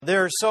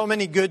There are so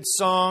many good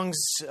songs,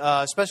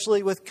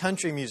 especially with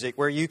country music,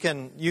 where you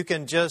can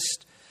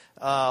just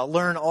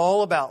learn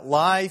all about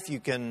life. You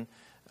can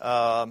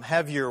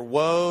have your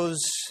woes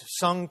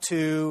sung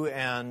to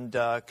and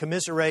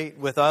commiserate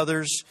with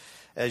others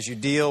as you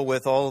deal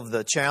with all of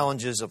the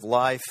challenges of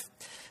life.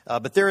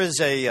 But there is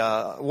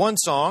one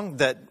song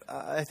that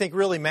I think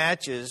really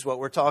matches what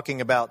we're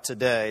talking about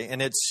today,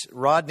 and it's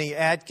Rodney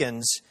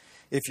Atkins,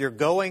 "If You're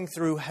Going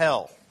Through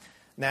Hell."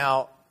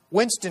 Now,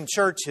 Winston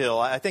Churchill,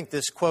 I think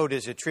this quote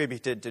is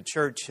attributed to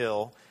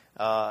Churchill,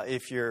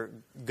 if you're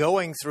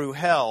going through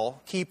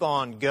hell, keep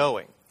on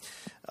going.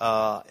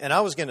 And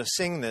I was going to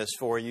sing this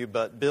for you,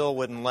 but Bill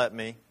wouldn't let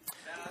me.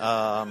 Here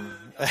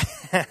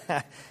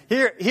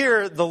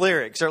are the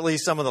lyrics, or at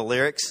least some of the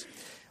lyrics.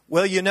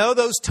 Well, you know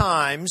those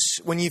times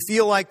when you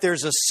feel like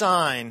there's a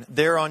sign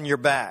there on your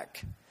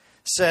back.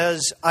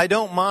 Says, I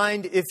don't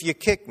mind if you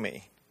kick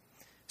me.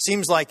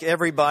 Seems like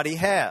everybody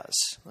has.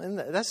 And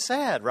that's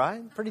sad,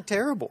 right? Pretty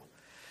terrible.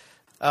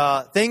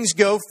 Things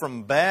go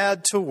from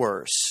bad to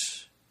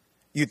worse.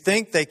 You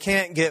think they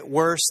can't get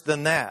worse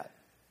than that.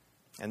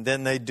 And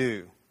then they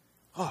do.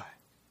 Oh,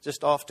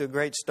 just off to a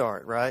great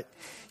start, right?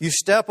 You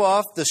step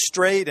off the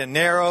straight and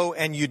narrow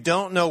and you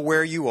don't know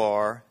where you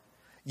are.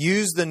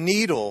 Use the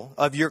needle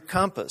of your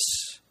compass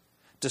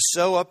to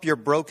sew up your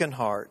broken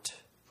heart.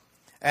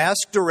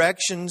 Ask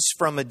directions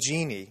from a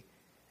genie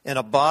in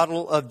a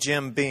bottle of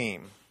Jim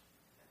Beam.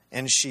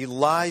 And she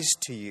lies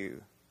to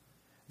you.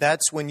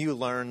 That's when you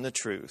learn the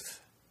truth.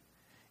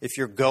 If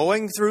you're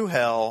going through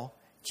hell,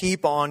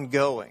 keep on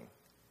going.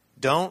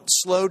 Don't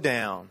slow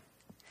down.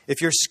 If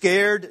you're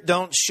scared,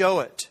 don't show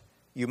it.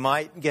 You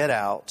might get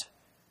out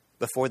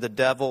before the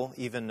devil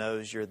even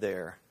knows you're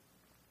there.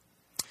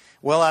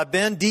 Well, I've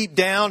been deep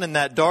down in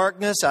that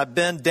darkness. I've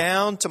been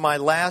down to my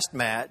last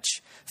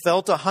match.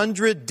 Felt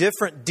 100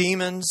 different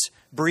demons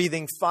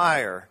breathing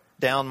fire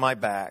down my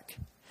back.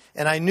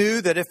 And I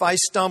knew that if I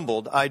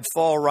stumbled, I'd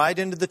fall right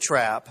into the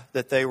trap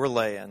that they were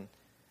laying.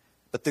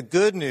 But the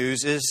good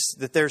news is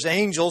that there's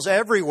angels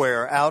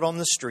everywhere out on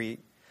the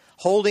street,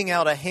 holding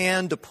out a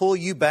hand to pull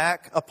you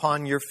back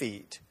upon your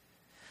feet.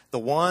 The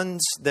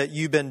ones that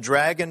you've been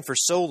dragging for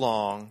so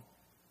long,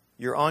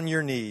 you're on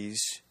your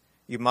knees.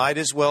 You might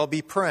as well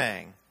be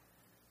praying.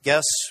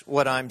 Guess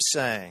what I'm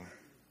saying?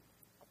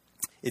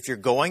 If you're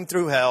going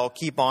through hell,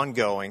 keep on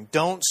going.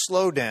 Don't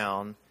slow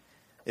down.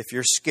 If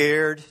you're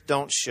scared,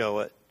 don't show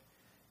it.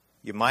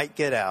 You might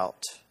get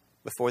out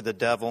before the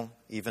devil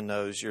even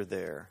knows you're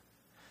there.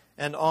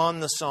 And on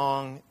the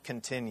song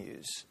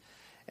continues.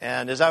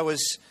 And as I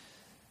was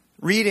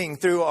reading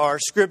through our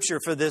scripture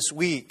for this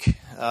week,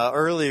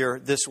 earlier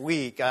this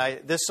week,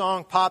 this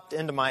song popped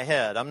into my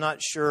head. I'm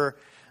not sure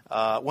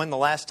when the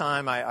last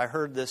time I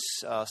heard this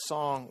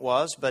song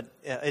was, but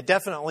it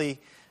definitely,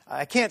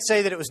 I can't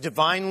say that it was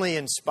divinely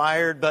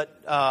inspired,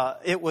 but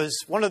it was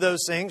one of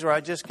those things where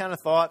I just kind of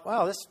thought,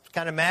 wow, this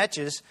kind of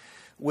matches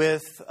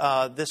with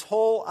this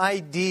whole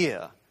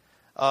idea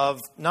of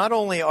not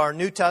only our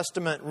New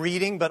Testament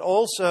reading, but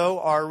also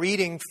our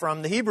reading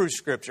from the Hebrew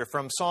Scripture,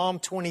 from Psalm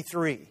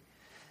 23,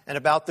 and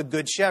about the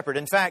Good Shepherd.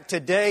 In fact,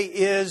 today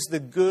is the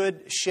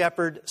Good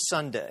Shepherd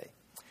Sunday.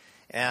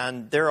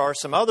 And there are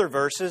some other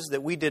verses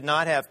that we did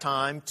not have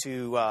time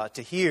to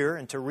hear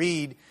and to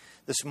read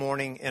this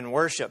morning in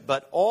worship.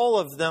 But all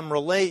of them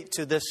relate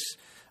to this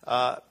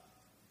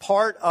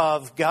part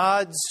of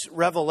God's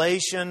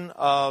revelation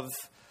of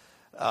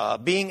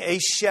being a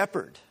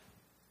shepherd.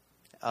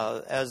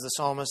 As the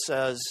psalmist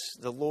says,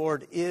 the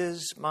Lord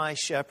is my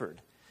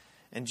shepherd.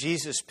 And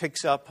Jesus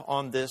picks up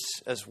on this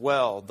as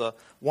well. The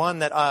one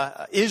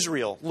that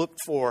Israel looked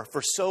for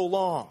so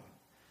long.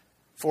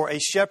 For a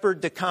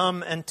shepherd to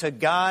come and to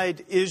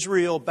guide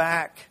Israel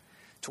back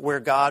to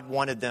where God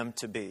wanted them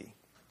to be.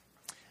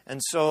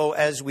 And so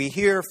as we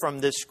hear from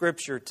this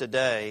scripture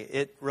today,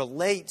 it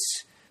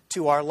relates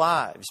to our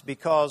lives.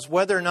 Because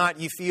whether or not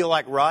you feel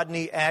like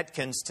Rodney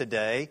Atkins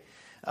today,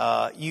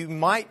 you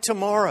might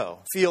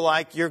tomorrow feel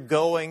like you're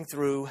going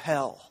through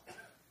hell.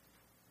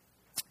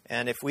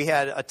 And if we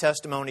had a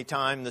testimony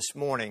time this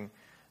morning,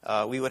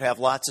 we would have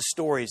lots of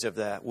stories of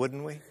that,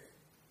 wouldn't we?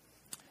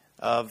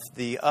 Of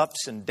the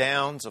ups and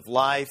downs of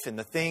life and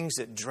the things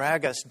that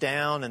drag us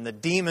down and the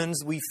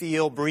demons we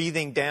feel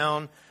breathing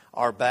down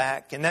our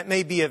back. And that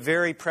may be a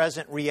very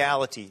present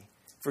reality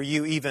for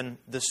you even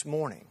this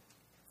morning.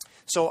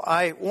 So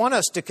I want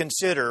us to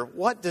consider,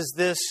 what does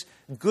this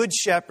Good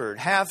Shepherd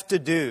have to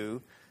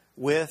do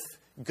with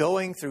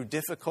going through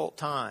difficult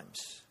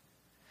times?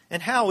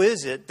 And how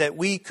is it that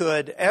we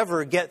could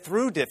ever get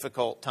through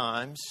difficult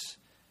times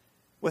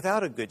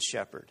without a Good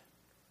Shepherd?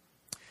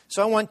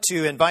 So I want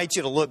to invite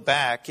you to look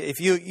back. If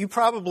you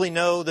probably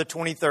know the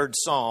 23rd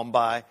Psalm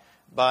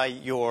by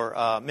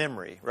your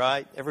memory,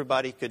 right?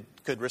 Everybody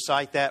could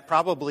recite that,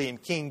 probably in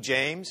King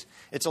James.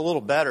 It's a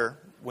little better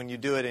when you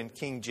do it in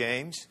King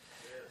James.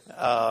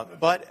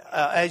 But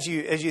as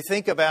you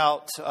think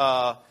about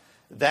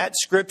that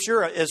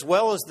scripture, as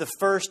well as the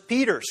 1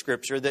 Peter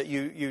scripture that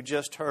you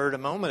just heard a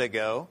moment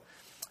ago,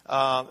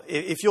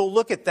 if you'll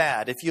look at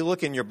that, if you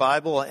look in your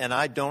Bible, and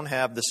I don't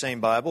have the same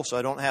Bible, so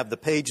I don't have the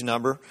page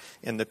number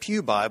in the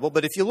Pew Bible,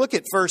 but if you look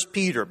at 1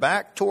 Peter,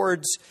 back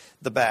towards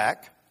the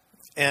back,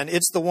 and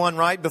it's the one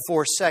right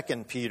before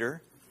 2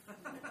 Peter,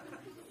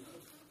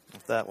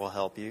 if that will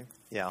help you.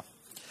 Yeah.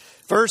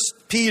 1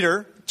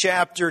 Peter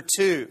chapter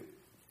 2.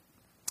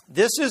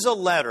 This is a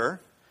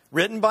letter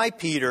written by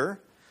Peter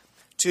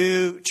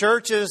to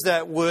churches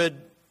that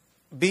would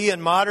be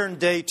in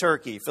modern-day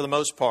Turkey for the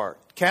most part.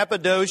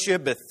 Cappadocia,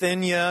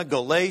 Bithynia,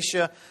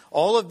 Galatia,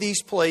 all of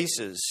these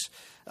places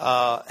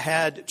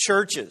had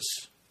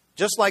churches.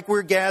 Just like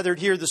we're gathered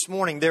here this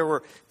morning, there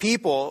were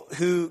people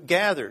who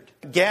gathered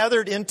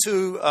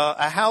into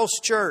a house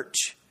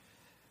church.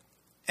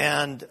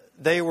 And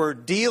they were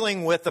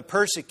dealing with the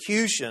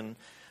persecution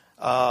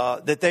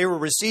that they were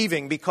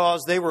receiving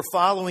because they were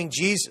following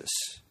Jesus.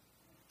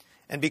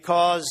 And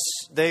because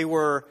they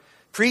were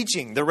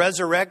preaching the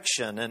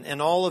resurrection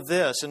and all of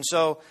this. And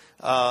so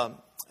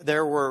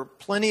there were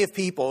plenty of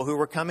people who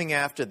were coming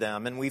after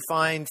them. And we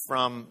find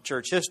from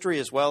church history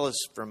as well as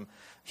from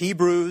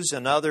Hebrews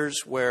and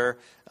others where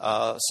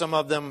some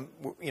of them,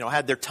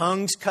 had their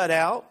tongues cut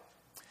out.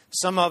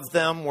 Some of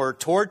them were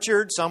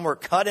tortured. Some were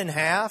cut in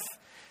half.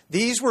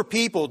 These were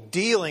people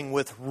dealing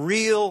with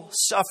real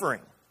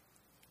suffering,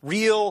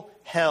 real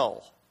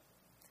hell.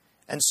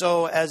 And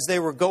so as they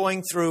were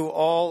going through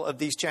all of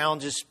these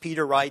challenges,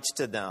 Peter writes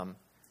to them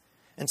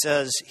and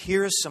says,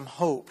 here's some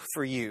hope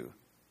for you.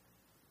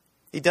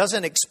 He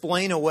doesn't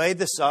explain away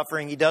the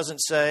suffering. He doesn't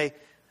say,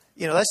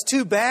 that's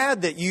too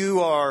bad that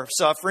you are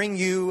suffering.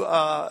 You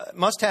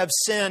must have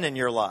sin in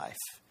your life.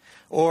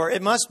 Or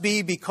it must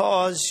be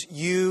because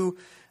you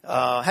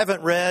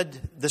haven't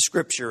read the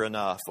Scripture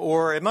enough.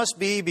 Or it must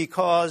be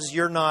because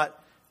you're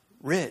not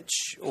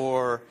rich.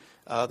 Or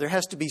there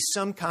has to be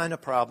some kind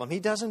of problem. He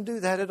doesn't do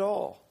that at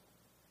all.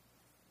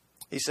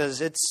 He says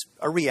it's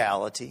a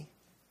reality,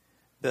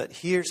 but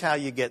here's how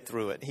you get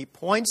through it. He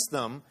points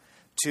them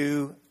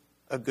to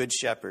a good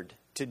shepherd,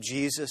 to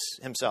Jesus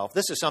himself.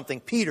 This is something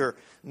Peter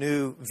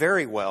knew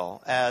very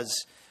well as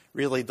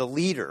really the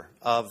leader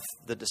of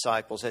the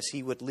disciples, as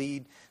he would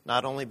lead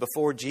not only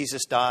before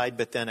Jesus died,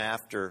 but then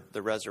after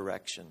the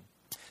resurrection.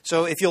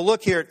 So if you'll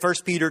look here at 1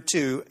 Peter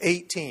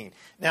 2:18.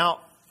 Now,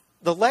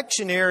 the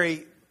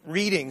lectionary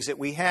readings that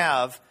we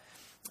have,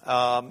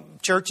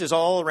 churches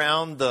all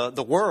around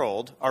the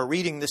world are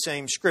reading the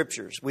same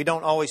scriptures. We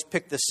don't always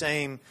pick the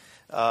same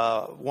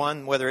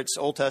one, whether it's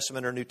Old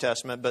Testament or New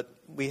Testament, but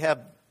we have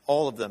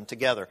all of them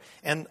together.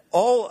 And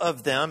all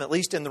of them, at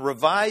least in the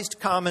Revised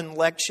Common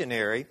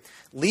Lectionary,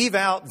 leave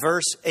out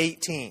verse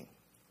 18.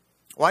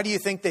 Why do you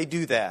think they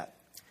do that?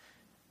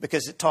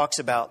 Because it talks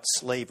about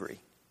slavery.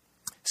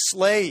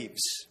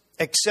 Slaves,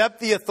 accept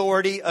the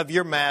authority of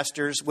your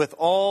masters with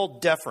all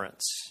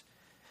deference.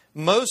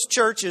 Most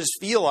churches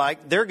feel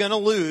like they're going to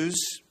lose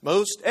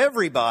most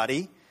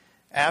everybody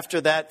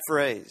after that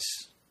phrase,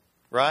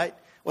 right?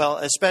 Well,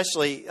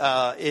 especially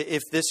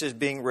if this is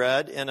being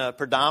read in a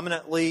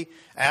predominantly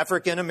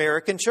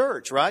African-American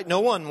church, right?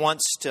 No one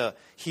wants to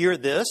hear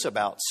this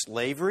about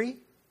slavery.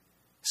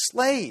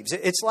 Slaves.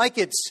 It's like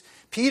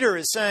Peter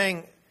is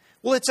saying,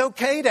 well, it's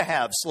okay to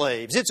have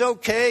slaves. It's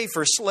okay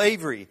for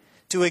slavery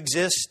to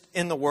exist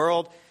in the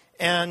world.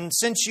 And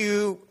since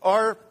you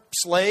are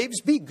slaves,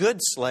 be good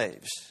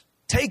slaves.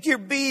 Take your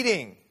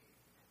beating.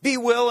 Be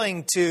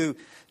willing to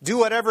do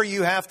whatever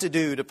you have to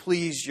do to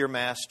please your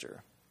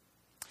master.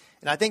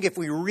 And I think if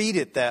we read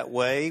it that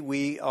way,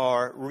 we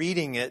are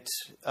reading it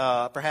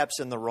perhaps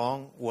in the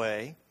wrong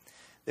way,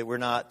 that we're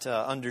not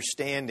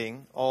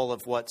understanding all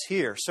of what's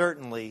here.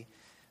 Certainly,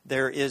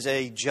 there is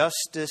a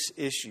justice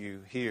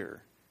issue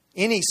here.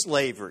 Any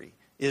slavery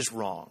is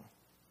wrong.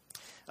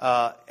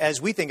 As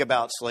we think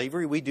about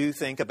slavery, we do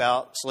think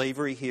about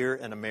slavery here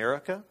in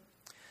America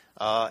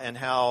and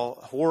how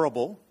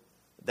horrible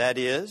that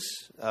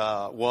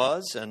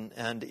was,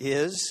 and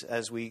is,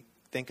 as we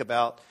think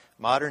about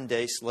modern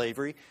day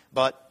slavery.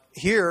 But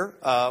here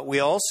we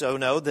also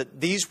know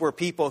that these were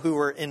people who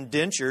were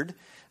indentured,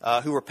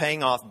 who were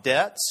paying off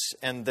debts,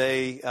 and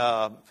they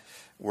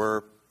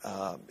were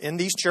in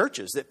these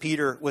churches that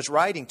Peter was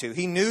writing to.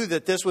 He knew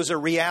that this was a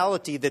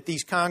reality that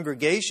these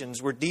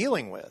congregations were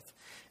dealing with.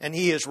 And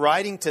he is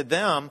writing to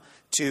them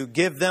to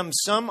give them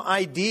some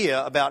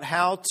idea about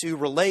how to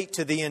relate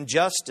to the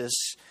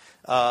injustice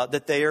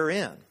that they are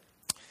in.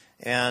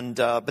 And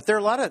but there are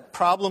a lot of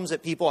problems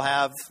that people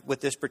have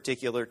with this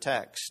particular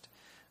text,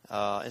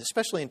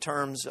 especially in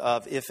terms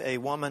of if a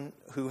woman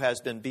who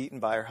has been beaten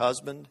by her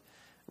husband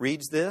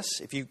reads this.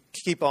 If you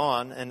keep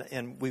on,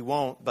 and we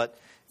won't, but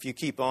if you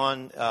keep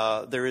on,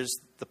 there is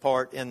the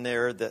part in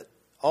there that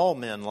all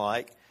men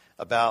like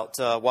about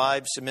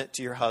wives submit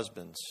to your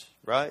husbands,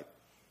 right?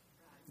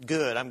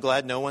 Good. I'm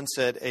glad no one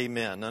said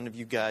amen. None of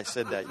you guys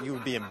said that. You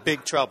would be in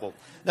big trouble.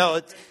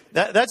 No,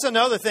 that's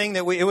another thing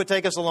that it would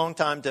take us a long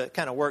time to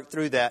kind of work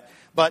through that.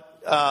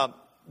 But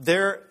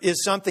there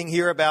is something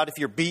here about if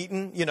you're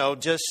beaten,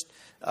 just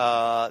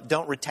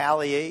don't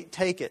retaliate.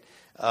 Take it.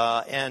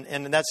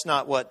 And that's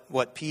not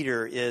what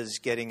Peter is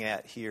getting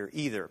at here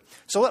either.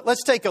 So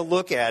let's take a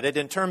look at it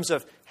in terms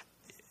of,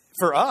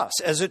 for us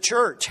as a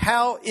church,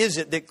 how is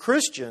it that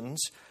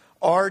Christians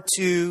are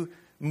to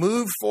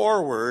move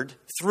forward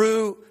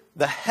through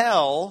the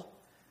hell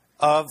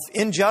of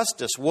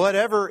injustice,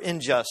 whatever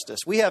injustice.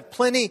 We have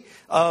plenty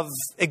of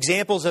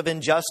examples of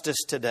injustice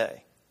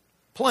today.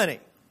 Plenty.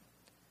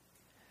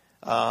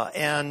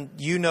 And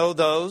you know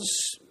those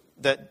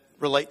that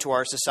relate to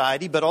our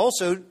society, but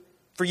also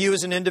for you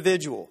as an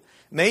individual.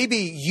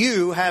 Maybe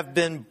you have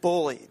been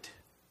bullied.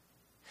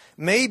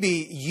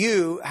 Maybe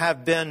you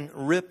have been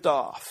ripped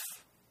off.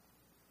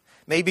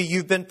 Maybe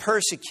you've been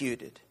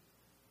persecuted.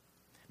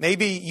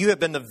 Maybe you have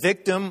been the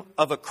victim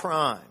of a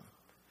crime.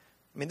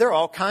 I mean, there are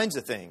all kinds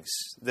of things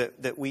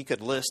that we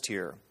could list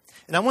here.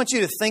 And I want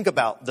you to think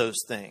about those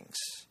things,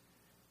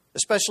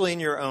 especially in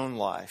your own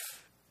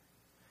life.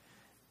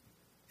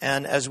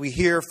 And as we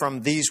hear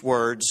from these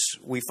words,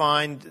 we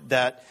find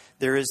that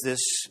there is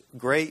this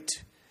great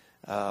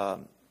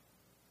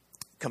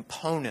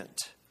component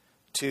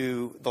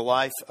to the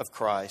life of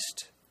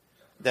Christ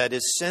that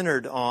is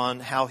centered on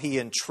how he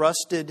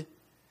entrusted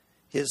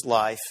his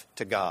life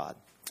to God.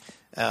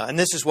 And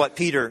this is what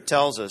Peter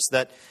tells us,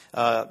 that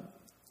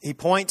he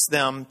points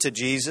them to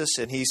Jesus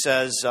and he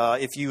says,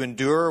 if you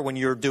endure when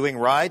you're doing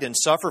right and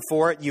suffer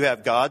for it, you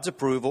have God's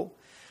approval.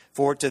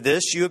 For to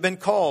this you have been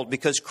called,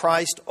 because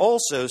Christ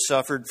also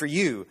suffered for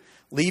you,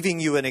 leaving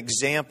you an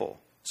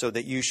example so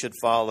that you should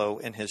follow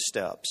in his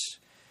steps.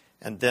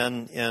 And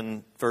then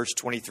in verse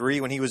 23,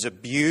 when he was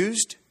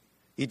abused,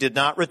 he did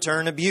not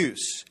return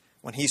abuse.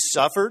 When he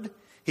suffered,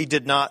 he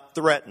did not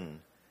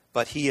threaten,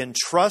 but he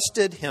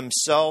entrusted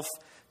himself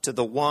to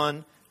the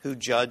one who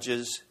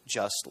judges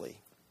justly.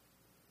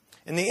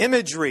 And the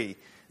imagery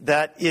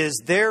that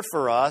is there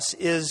for us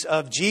is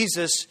of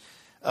Jesus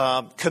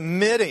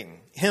committing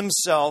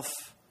himself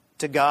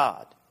to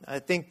God. I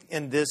think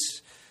in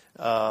this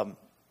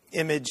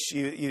image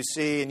you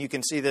see, and you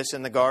can see this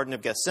in the Garden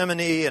of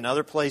Gethsemane and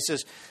other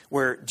places,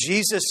 where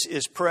Jesus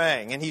is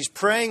praying. And he's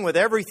praying with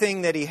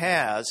everything that he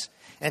has,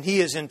 and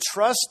he is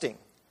entrusting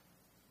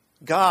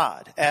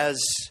God as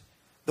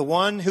the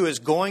one who is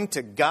going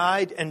to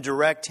guide and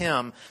direct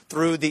him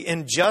through the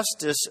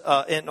injustice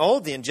and all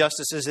the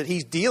injustices that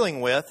he's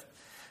dealing with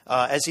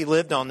as he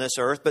lived on this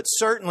earth, but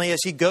certainly as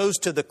he goes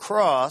to the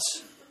cross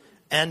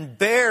and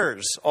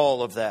bears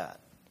all of that.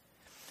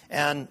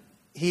 And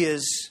he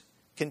is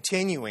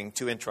continuing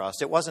to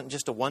entrust. It wasn't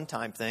just a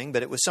one-time thing,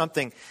 but it was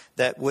something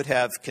that would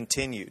have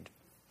continued.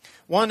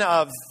 One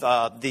of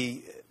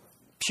the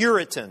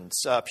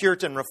Puritans,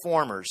 Puritan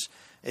reformers,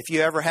 if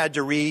you ever had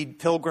to read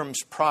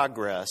Pilgrim's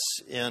Progress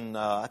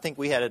I think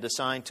we had it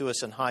assigned to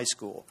us in high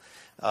school,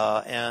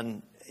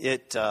 and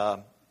it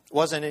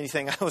wasn't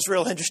anything I was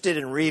real interested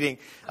in reading.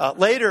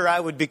 Later I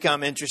would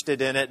become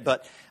interested in it,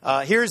 but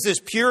here's this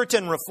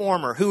Puritan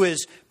reformer who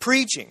is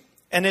preaching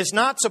and is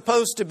not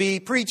supposed to be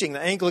preaching.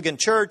 The Anglican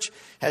Church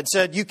had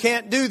said, you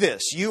can't do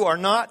this. You are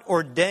not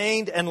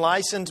ordained and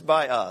licensed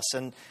by us.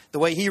 And the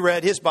way he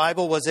read his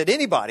Bible was that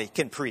anybody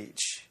can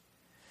preach.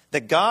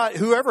 That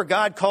whoever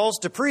God calls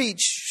to preach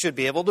should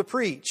be able to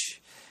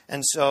preach.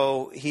 And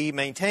so he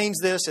maintains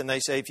this, and they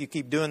say, if you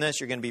keep doing this,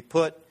 you're going to be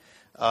put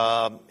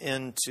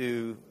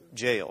into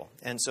jail.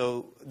 And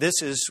so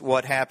this is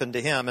what happened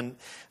to him. And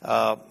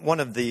one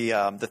of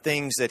the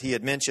things that he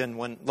had mentioned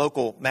when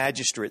local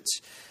magistrates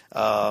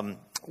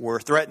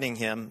were threatening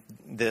him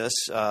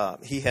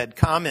he had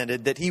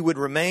commented that he would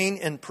remain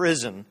in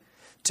prison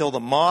till the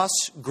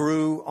moss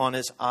grew on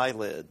his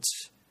eyelids,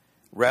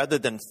 rather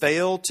than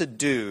fail to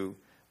do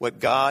what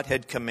God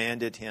had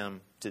commanded him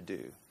to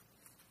do.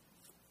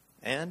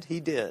 And he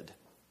did.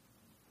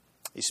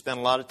 He spent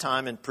a lot of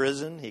time in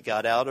prison. He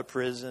got out of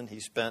prison.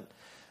 He spent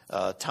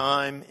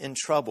time in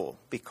trouble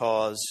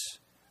because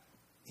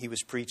he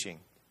was preaching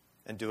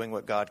and doing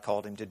what God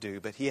called him to do.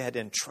 But he had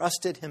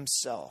entrusted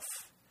himself.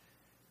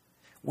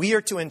 We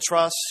are to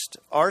entrust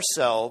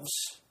ourselves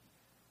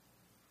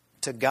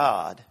to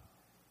God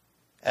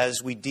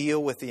as we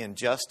deal with the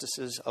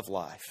injustices of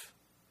life.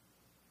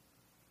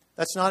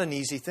 That's not an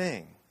easy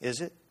thing,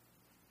 is it?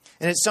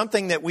 And it's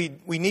something that we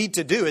need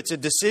to do. It's a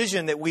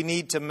decision that we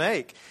need to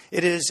make.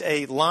 It is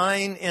a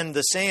line in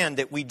the sand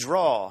that we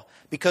draw.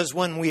 Because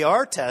when we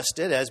are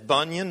tested, as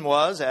Bunyan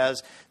was,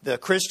 as the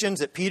Christians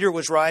that Peter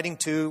was writing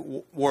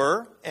to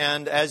were,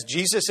 and as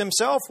Jesus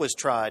himself was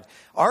tried,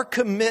 our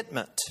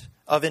commitment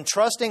of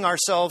entrusting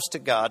ourselves to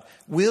God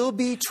will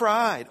be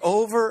tried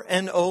over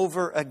and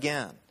over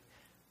again.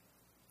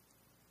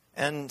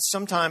 And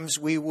sometimes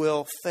we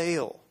will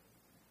fail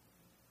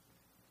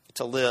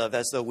to live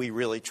as though we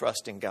really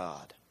trust in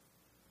God.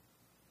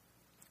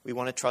 We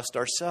want to trust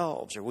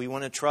ourselves, or we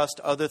want to trust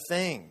other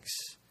things.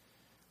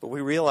 But we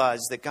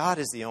realize that God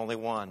is the only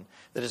one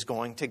that is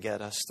going to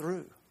get us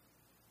through.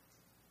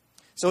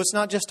 So it's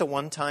not just a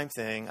one-time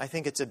thing. I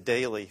think it's a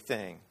daily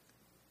thing.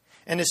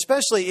 And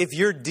especially if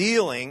you're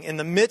dealing in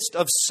the midst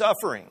of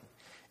suffering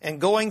and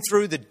going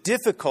through the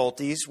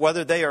difficulties,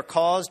 whether they are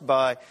caused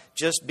by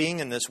just being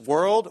in this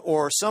world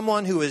or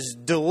someone who is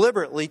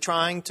deliberately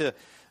trying to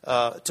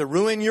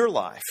ruin your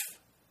life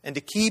and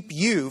to keep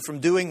you from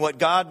doing what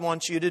God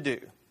wants you to do.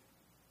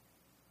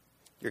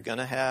 You're going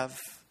to have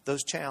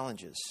those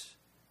challenges,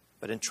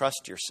 but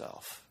entrust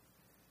yourself.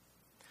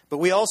 But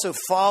we also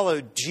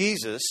follow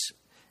Jesus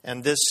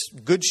and this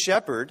Good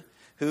Shepherd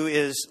who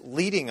is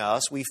leading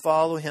us. We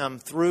follow him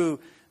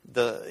through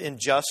the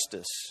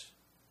injustice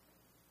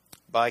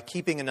by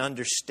keeping an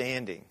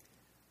understanding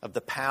of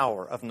the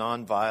power of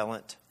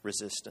nonviolent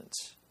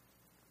resistance.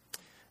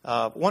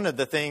 One of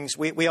the things,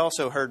 we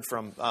also heard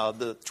from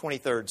the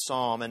 23rd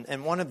Psalm,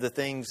 and one of the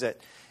things that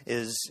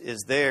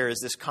is there is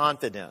this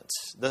confidence.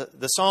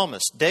 The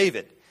psalmist,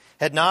 David,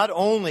 had not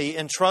only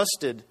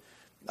entrusted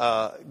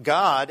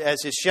God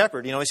as his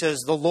shepherd. He says,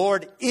 "The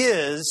Lord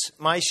is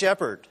my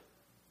shepherd.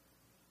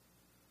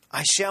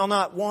 I shall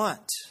not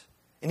want."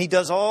 And he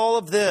does all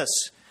of this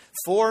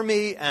for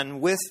me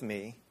and with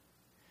me.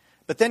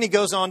 But then he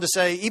goes on to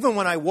say, "Even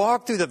when I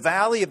walk through the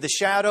valley of the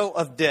shadow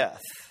of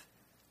death,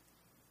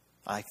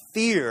 I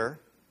fear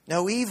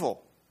no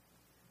evil."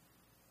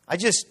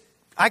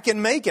 I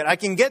can make it. I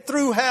can get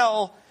through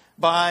hell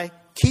by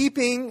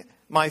keeping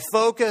my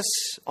focus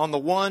on the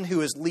one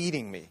who is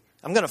leading me.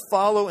 I'm going to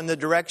follow in the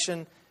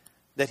direction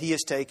that he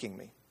is taking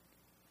me.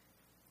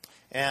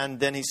 And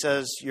then he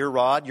says, "Your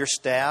rod, your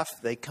staff,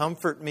 they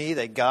comfort me,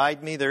 they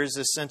guide me." There is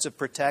this sense of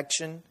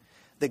protection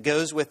that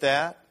goes with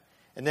that.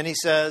 And then he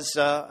says,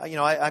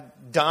 I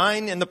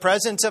dine in the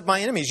presence of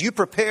my enemies. You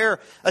prepare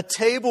a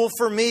table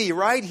for me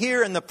right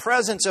here in the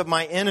presence of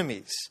my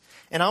enemies.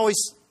 And I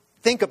always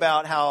think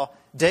about how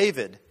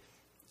David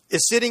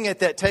is sitting at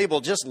that table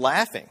just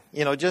laughing,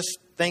 just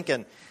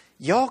thinking,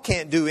 y'all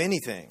can't do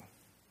anything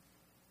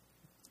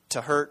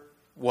to hurt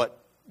what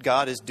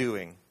God is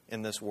doing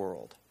in this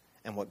world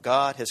and what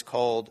God has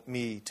called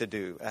me to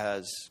do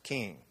as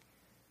king.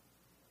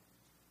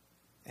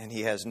 And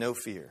he has no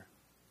fear.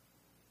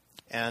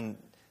 And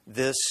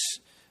this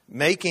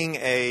making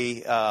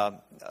a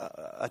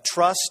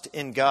trust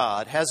in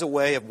God has a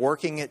way of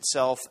working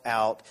itself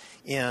out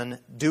in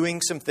doing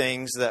some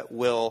things that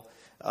will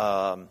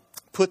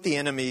put the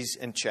enemies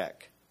in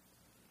check.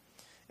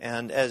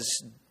 And as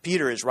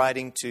Peter is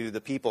writing to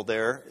the people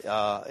there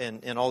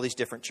in all these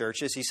different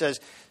churches, he says,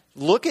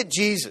 look at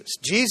Jesus.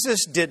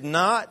 Jesus did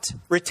not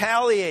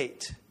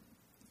retaliate.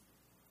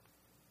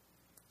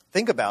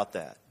 Think about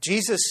that.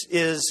 Jesus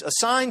is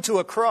assigned to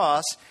a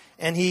cross,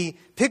 and he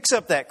picks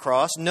up that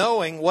cross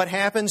knowing what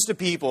happens to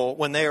people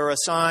when they are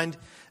assigned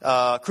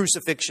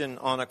crucifixion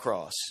on a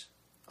cross.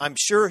 I'm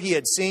sure he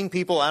had seen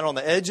people out on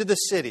the edge of the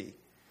city,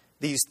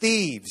 these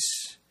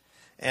thieves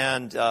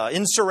and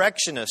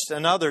insurrectionists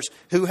and others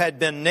who had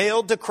been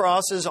nailed to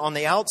crosses on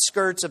the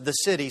outskirts of the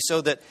city,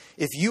 so that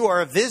if you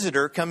are a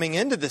visitor coming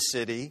into the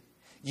city,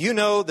 you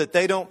know that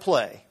they don't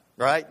play,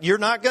 right? You're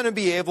not going to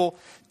be able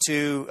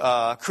to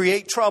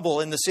create trouble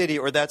in the city,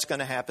 or that's going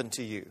to happen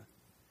to you.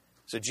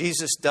 So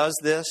Jesus does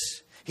this.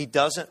 He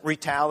doesn't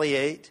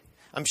retaliate.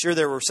 I'm sure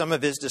there were some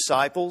of his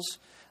disciples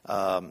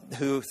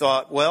who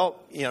thought, well,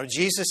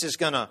 Jesus is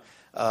going to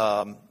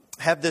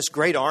have this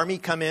great army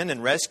come in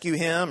and rescue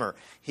him, or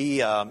he's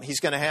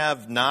going to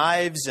have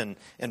knives and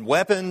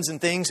weapons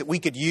and things that we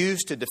could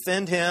use to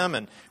defend him,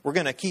 and we're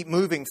going to keep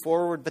moving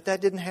forward. But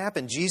that didn't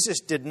happen. Jesus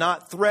did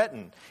not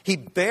threaten. He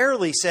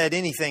barely said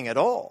anything at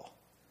all.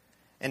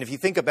 And if you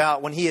think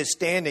about when he is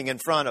standing in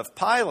front of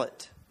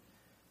Pilate,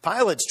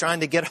 Pilate's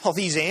trying to get all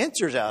these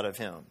answers out of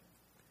him.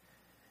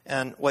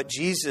 And what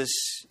Jesus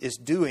is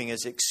doing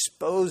is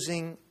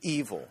exposing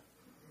evil,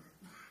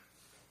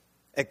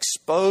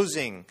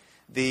 exposing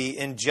the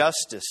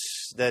injustice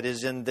that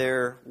is in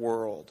their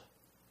world,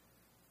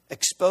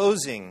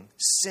 exposing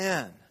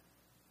sin,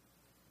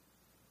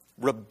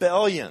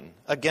 rebellion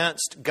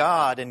against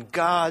God and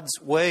God's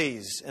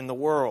ways in the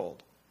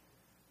world.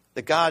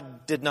 That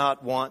God did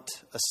not want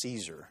a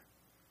Caesar.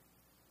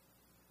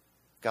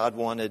 God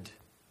wanted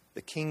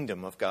the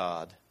kingdom of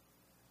God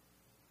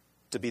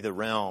to be the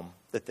realm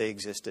that they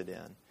existed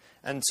in.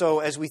 And so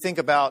as we think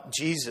about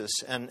Jesus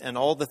and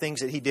all the things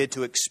that he did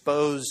to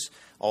expose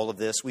all of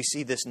this, we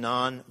see this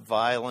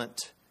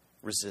nonviolent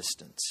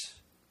resistance.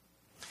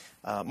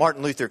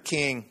 Martin Luther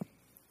King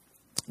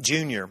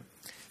Jr.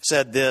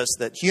 said this,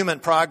 that human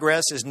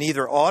progress is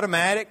neither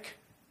automatic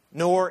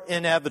nor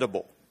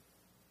inevitable.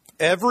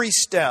 Every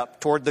step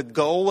toward the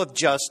goal of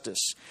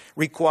justice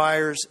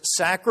requires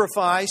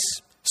sacrifice,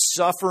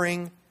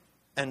 suffering,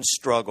 and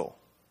struggle.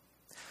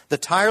 The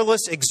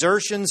tireless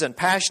exertions and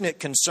passionate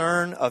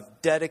concern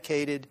of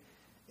dedicated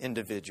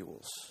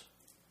individuals.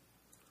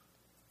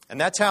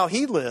 And that's how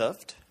he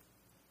lived,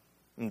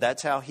 and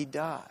that's how he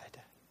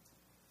died.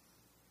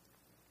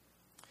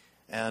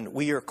 And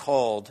we are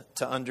called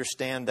to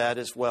understand that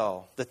as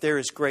well, that there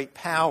is great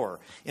power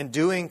in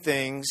doing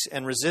things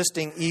and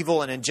resisting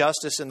evil and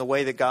injustice in the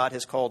way that God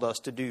has called us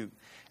to do.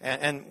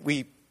 And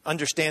we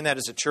understand that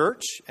as a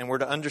church, and we're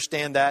to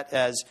understand that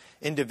as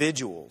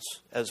individuals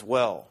as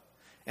well.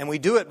 And we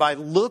do it by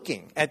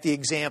looking at the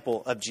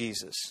example of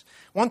Jesus.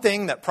 One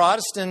thing that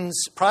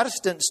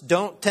Protestants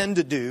don't tend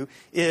to do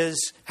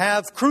is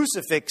have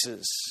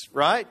crucifixes,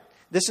 right?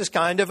 This is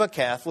kind of a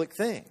Catholic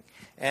thing.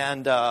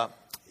 And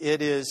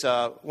it is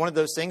one of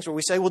those things where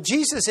we say, well,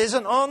 Jesus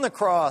isn't on the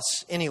cross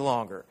any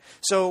longer.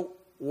 So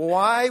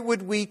why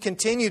would we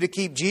continue to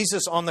keep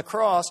Jesus on the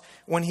cross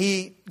when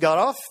he got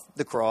off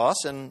the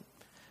cross and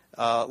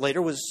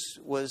later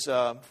was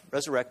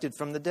resurrected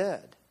from the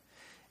dead?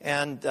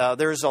 And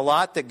there's a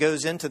lot that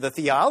goes into the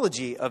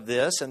theology of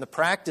this and the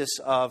practice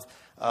of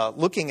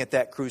looking at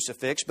that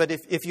crucifix. But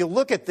if you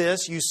look at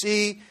this, you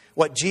see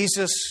what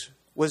Jesus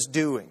was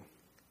doing.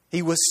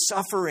 He was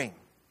suffering.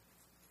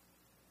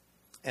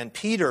 And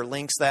Peter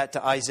links that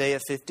to Isaiah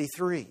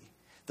 53,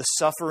 the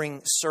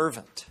suffering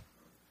servant.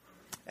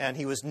 And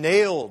he was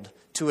nailed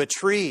to a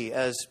tree,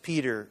 as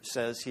Peter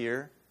says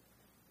here.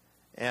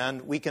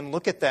 And we can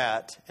look at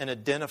that and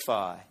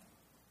identify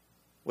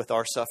with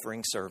our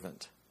suffering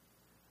servant.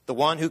 The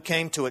one who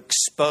came to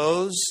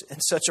expose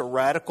in such a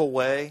radical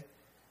way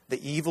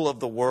the evil of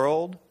the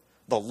world,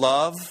 the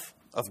love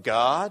of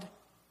God,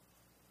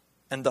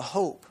 and the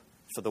hope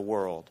for the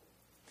world.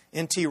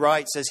 N.T.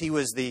 Wright says he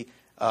was the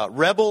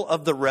rebel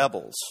of the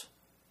rebels.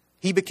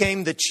 He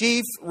became the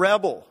chief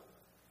rebel,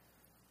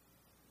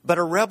 but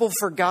a rebel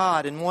for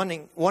God and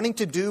wanting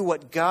to do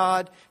what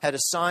God had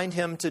assigned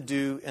him to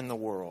do in the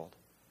world.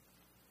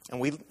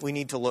 And we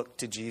need to look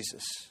to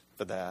Jesus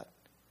for that.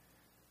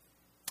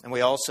 And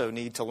we also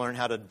need to learn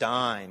how to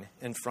dine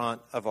in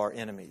front of our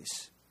enemies.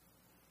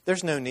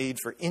 There's no need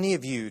for any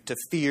of you to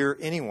fear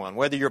anyone,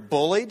 whether you're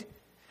bullied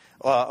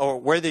or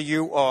whether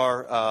you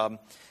are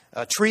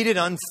treated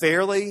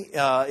unfairly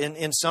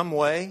in some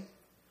way,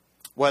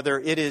 whether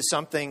it is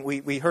something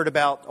we heard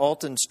about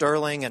Alton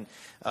Sterling and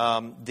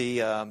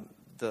the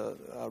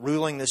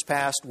ruling this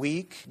past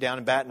week down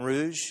in Baton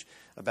Rouge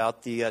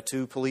about the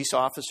two police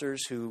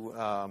officers who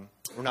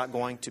were not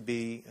going to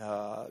be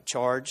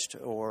charged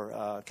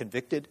or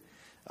convicted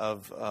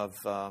of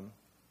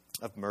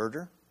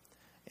murder.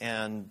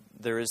 And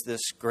there is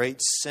this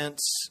great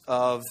sense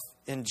of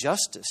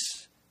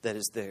injustice that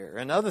is there.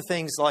 And other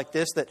things like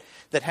this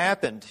that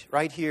happened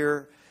right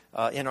here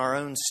in our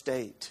own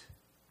state.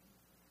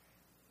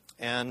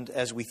 And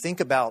as we think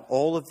about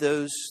all of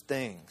those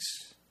things,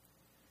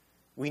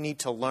 we need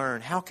to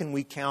learn, how can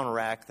we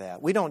counteract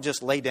that? We don't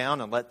just lay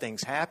down and let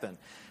things happen.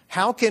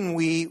 How can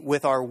we,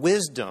 with our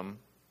wisdom,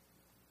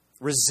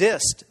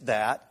 resist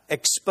that,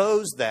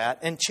 expose that,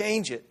 and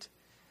change it?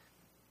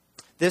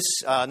 This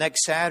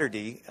next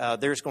Saturday,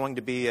 there's going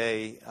to be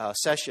a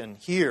session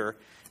here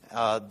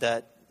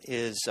that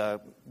is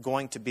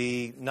going to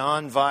be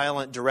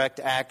nonviolent direct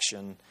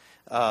action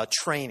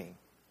training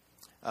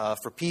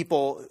for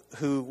people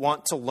who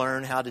want to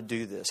learn how to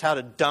do this, how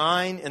to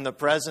dine in the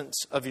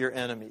presence of your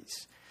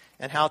enemies,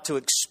 and how to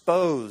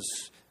expose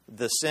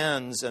the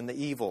sins and the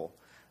evil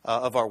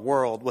of our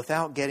world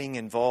without getting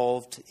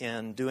involved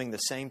in doing the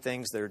same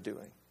things they're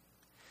doing.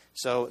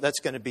 So that's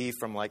going to be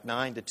from like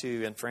 9 to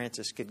 2, and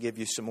Francis could give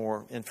you some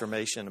more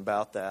information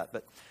about that.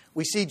 But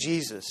we see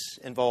Jesus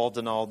involved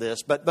in all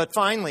this. But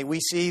finally, we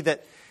see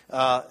that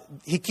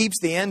he keeps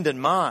the end in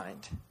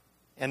mind.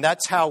 And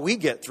that's how we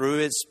get through,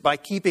 is by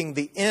keeping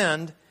the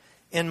end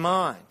in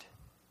mind.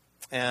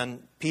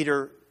 And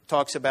Peter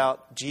talks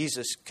about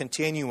Jesus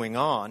continuing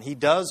on. He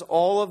does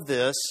all of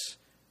this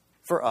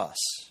for us.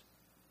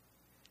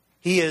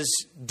 He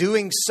is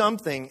doing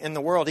something in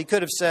the world. He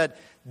could have said,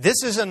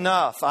 this is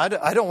enough. I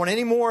don't want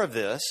any more of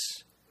this.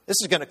 This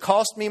is going to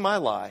cost me my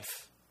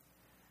life.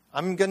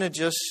 I'm going to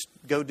just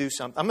go do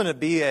something. I'm going to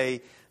be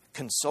a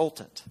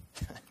consultant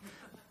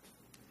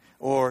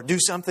or do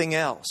something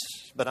else.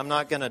 But I'm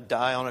not going to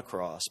die on a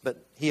cross.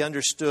 But he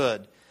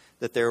understood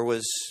that there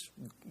was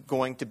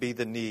going to be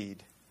the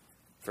need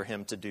for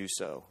him to do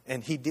so.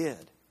 And he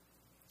did.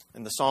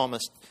 And the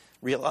psalmist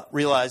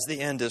realized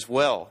the end as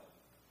well.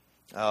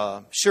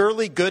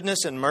 Surely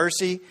goodness and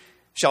mercy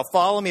shall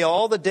follow me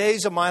all the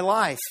days of my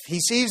life. He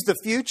sees the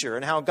future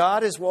and how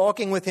God is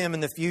walking with him in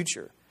the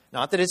future.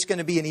 Not that it's going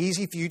to be an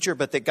easy future,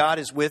 but that God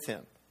is with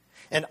him.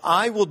 And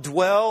I will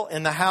dwell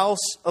in the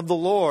house of the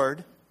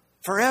Lord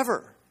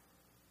forever.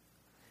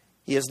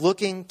 He is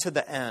looking to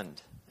the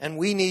end. And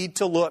we need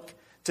to look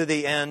to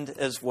the end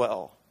as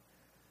well.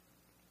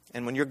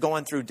 And when you're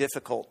going through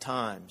difficult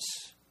times,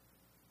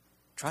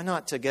 try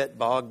not to get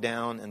bogged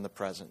down in the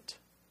present.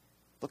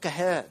 Look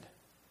ahead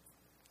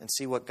and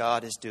see what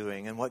God is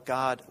doing and what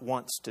God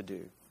wants to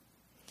do.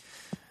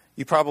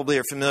 You probably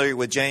are familiar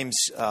with James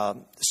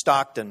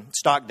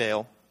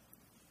Stockdale.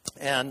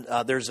 And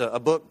there's a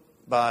book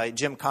by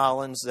Jim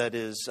Collins that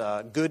is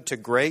Good to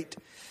Great.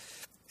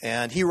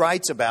 And he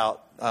writes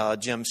about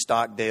Jim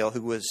Stockdale,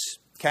 who was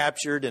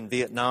captured in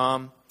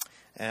Vietnam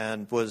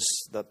and was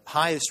the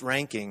highest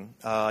ranking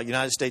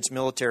United States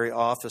military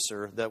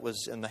officer that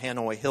was in the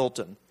Hanoi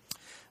Hilton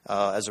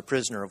as a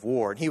prisoner of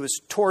war. And he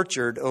was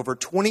tortured over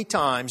 20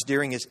 times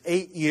during his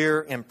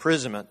 8-year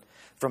imprisonment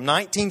from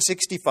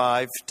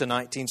 1965 to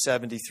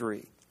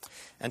 1973.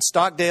 And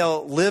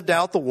Stockdale lived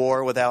out the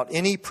war without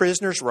any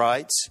prisoner's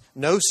rights,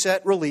 no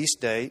set release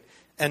date,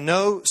 and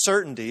no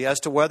certainty as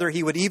to whether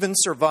he would even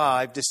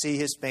survive to see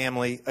his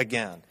family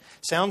again.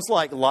 Sounds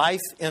like life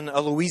in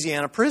a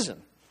Louisiana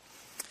prison.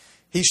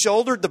 He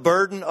shouldered the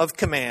burden of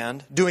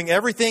command, doing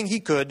everything he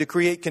could to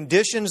create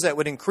conditions that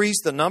would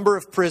increase the number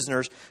of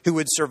prisoners who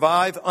would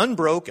survive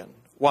unbroken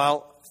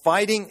while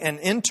fighting an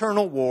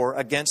internal war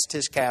against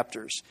his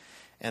captors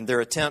and their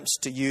attempts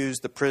to use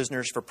the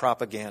prisoners for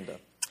propaganda.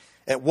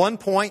 At one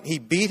point, he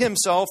beat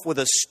himself with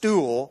a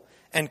stool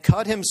and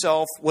cut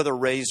himself with a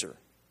razor,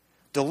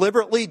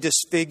 deliberately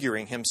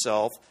disfiguring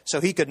himself so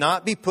he could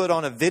not be put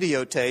on a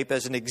videotape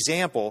as an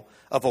example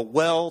of a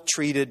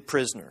well-treated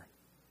prisoner.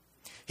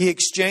 He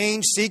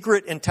exchanged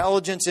secret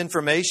intelligence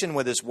information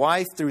with his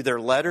wife through their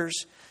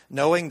letters,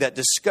 knowing that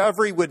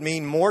discovery would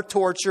mean more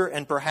torture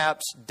and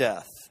perhaps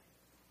death.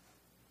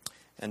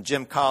 And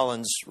Jim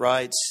Collins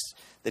writes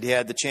that he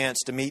had the chance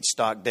to meet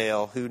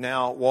Stockdale, who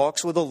now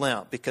walks with a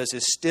limp because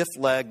his stiff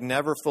leg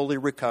never fully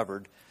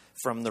recovered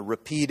from the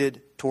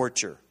repeated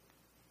torture.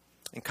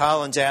 And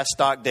Collins asked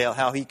Stockdale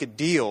how he could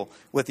deal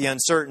with the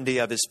uncertainty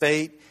of his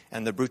fate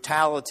and the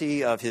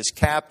brutality of his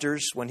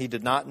captors when he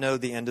did not know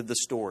the end of the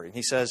story. And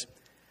he says,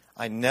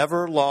 "I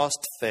never lost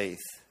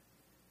faith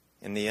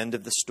in the end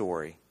of the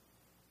story.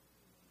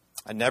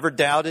 I never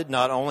doubted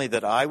not only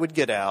that I would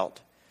get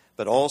out,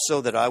 but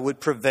also that I would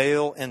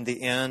prevail in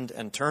the end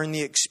and turn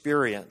the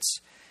experience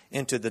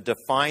into the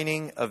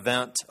defining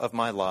event of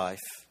my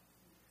life,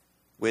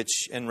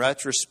 which in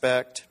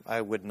retrospect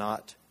I would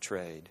not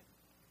trade.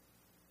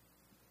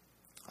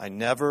 I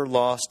never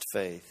lost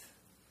faith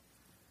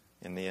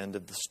in the end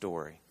of the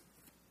story."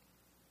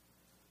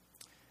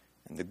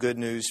 And the good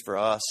news for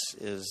us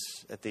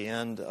is at the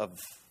end of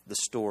the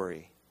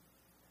story,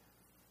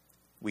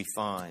 we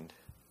find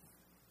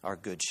our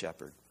good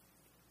shepherd.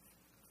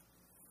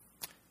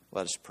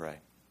 Let us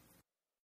pray.